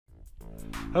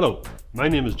Hello, my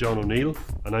name is John O'Neill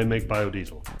and I make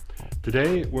biodiesel.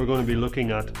 Today we're going to be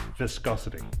looking at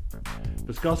viscosity.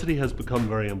 Viscosity has become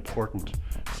very important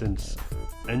since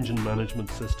engine management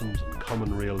systems and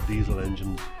common rail diesel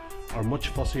engines are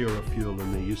much fussier of fuel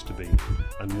than they used to be,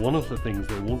 and one of the things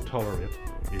they won't tolerate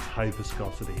is high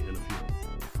viscosity in a fuel.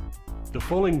 The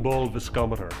falling ball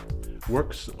viscometer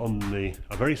works on a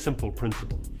very simple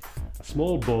principle. A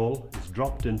small ball is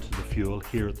dropped into the fuel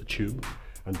here at the tube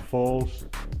and falls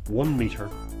 1 meter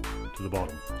to the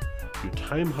bottom. You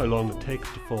time how long it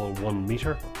takes to fall 1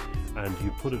 meter and you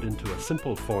put it into a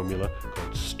simple formula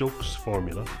called Stokes'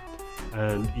 formula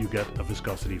and you get a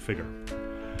viscosity figure.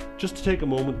 Just to take a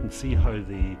moment and see how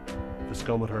the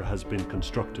viscometer has been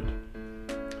constructed.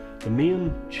 The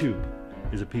main tube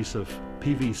is a piece of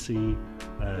PVC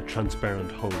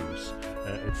transparent hose.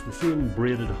 It's the same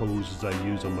braided hose as I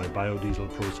use on my biodiesel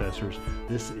processors.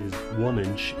 This is 1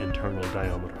 inch internal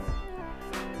diameter.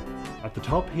 At the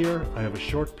top here I have a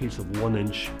short piece of 1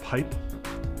 inch pipe,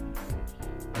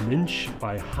 1 inch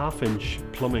by 1/2 inch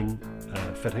plumbing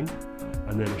fitting,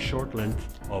 and then a short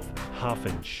length of 1/2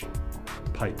 inch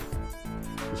pipe.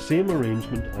 The same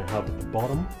arrangement I have at the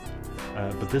bottom,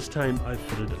 but this time I've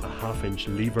fitted a 1/2 inch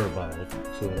lever valve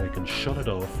so that I can shut it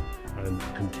off and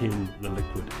contain the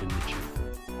liquid in the tube.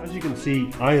 As you can see,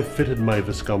 I have fitted my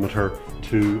viscometer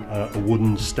to a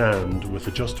wooden stand with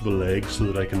adjustable legs so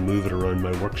that I can move it around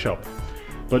my workshop.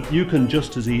 But you can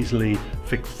just as easily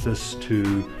fix this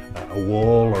to a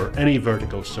wall or any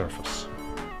vertical surface.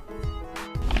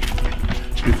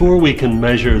 Before we can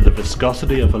measure the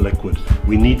viscosity of a liquid,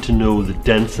 we need to know the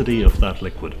density of that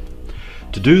liquid.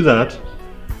 To do that,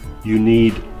 you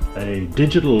need a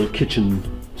digital kitchen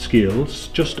scales,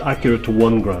 just accurate to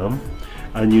 1 gram,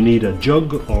 and you need a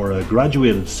jug or a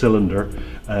graduated cylinder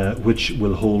which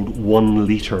will hold 1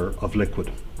 litre of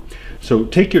liquid. So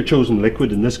take your chosen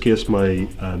liquid, in this case my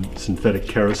synthetic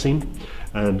kerosene,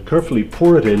 and carefully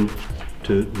pour it in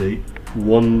to the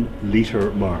 1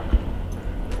 litre mark.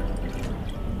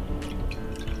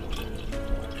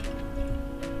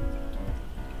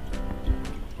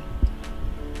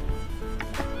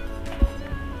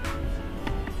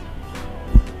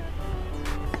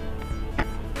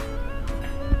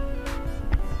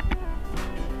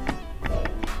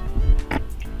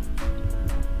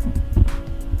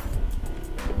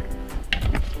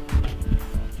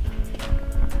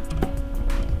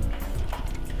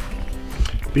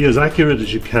 Be as accurate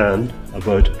as you can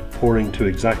about pouring to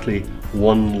exactly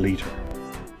 1 litre.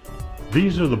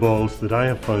 These are the balls that I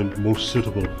have found most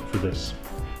suitable for this.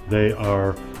 They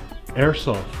are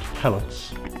airsoft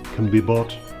pellets, can be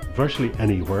bought virtually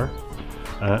anywhere,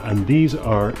 and these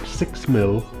are 6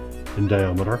 mil in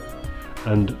diameter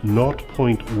and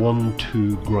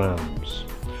 0.12 grams.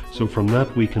 So from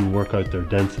that we can work out their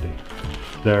density.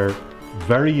 They're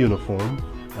very uniform.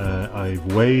 I've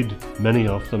weighed many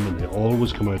of them and they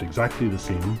always come out exactly the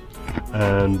same,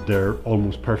 and they're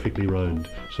almost perfectly round,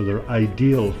 so they're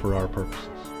ideal for our purposes.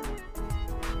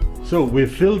 So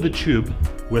we've filled the tube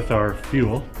with our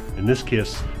fuel, in this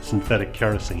case synthetic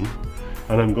kerosene,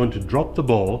 and I'm going to drop the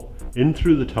ball in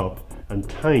through the top and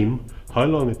time how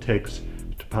long it takes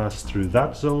to pass through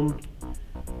that zone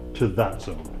to that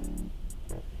zone.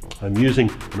 I'm using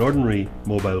an ordinary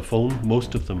mobile phone.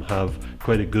 Most of them have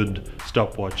quite a good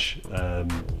stopwatch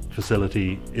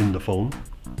facility in the phone.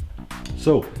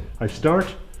 So I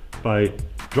start by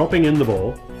dropping in the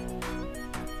ball,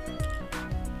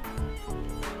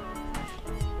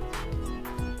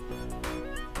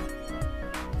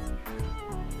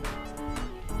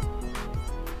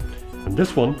 and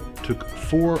this one took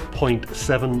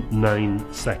 4.79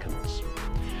 seconds.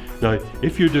 Now,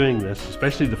 if you're doing this,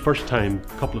 especially the first time,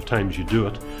 couple of times you do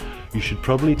it, you should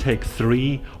probably take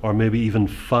 3 or maybe even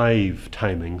 5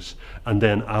 timings and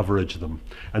then average them.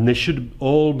 And they should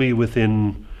all be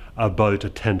within about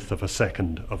 1/10 of a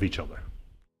second of each other.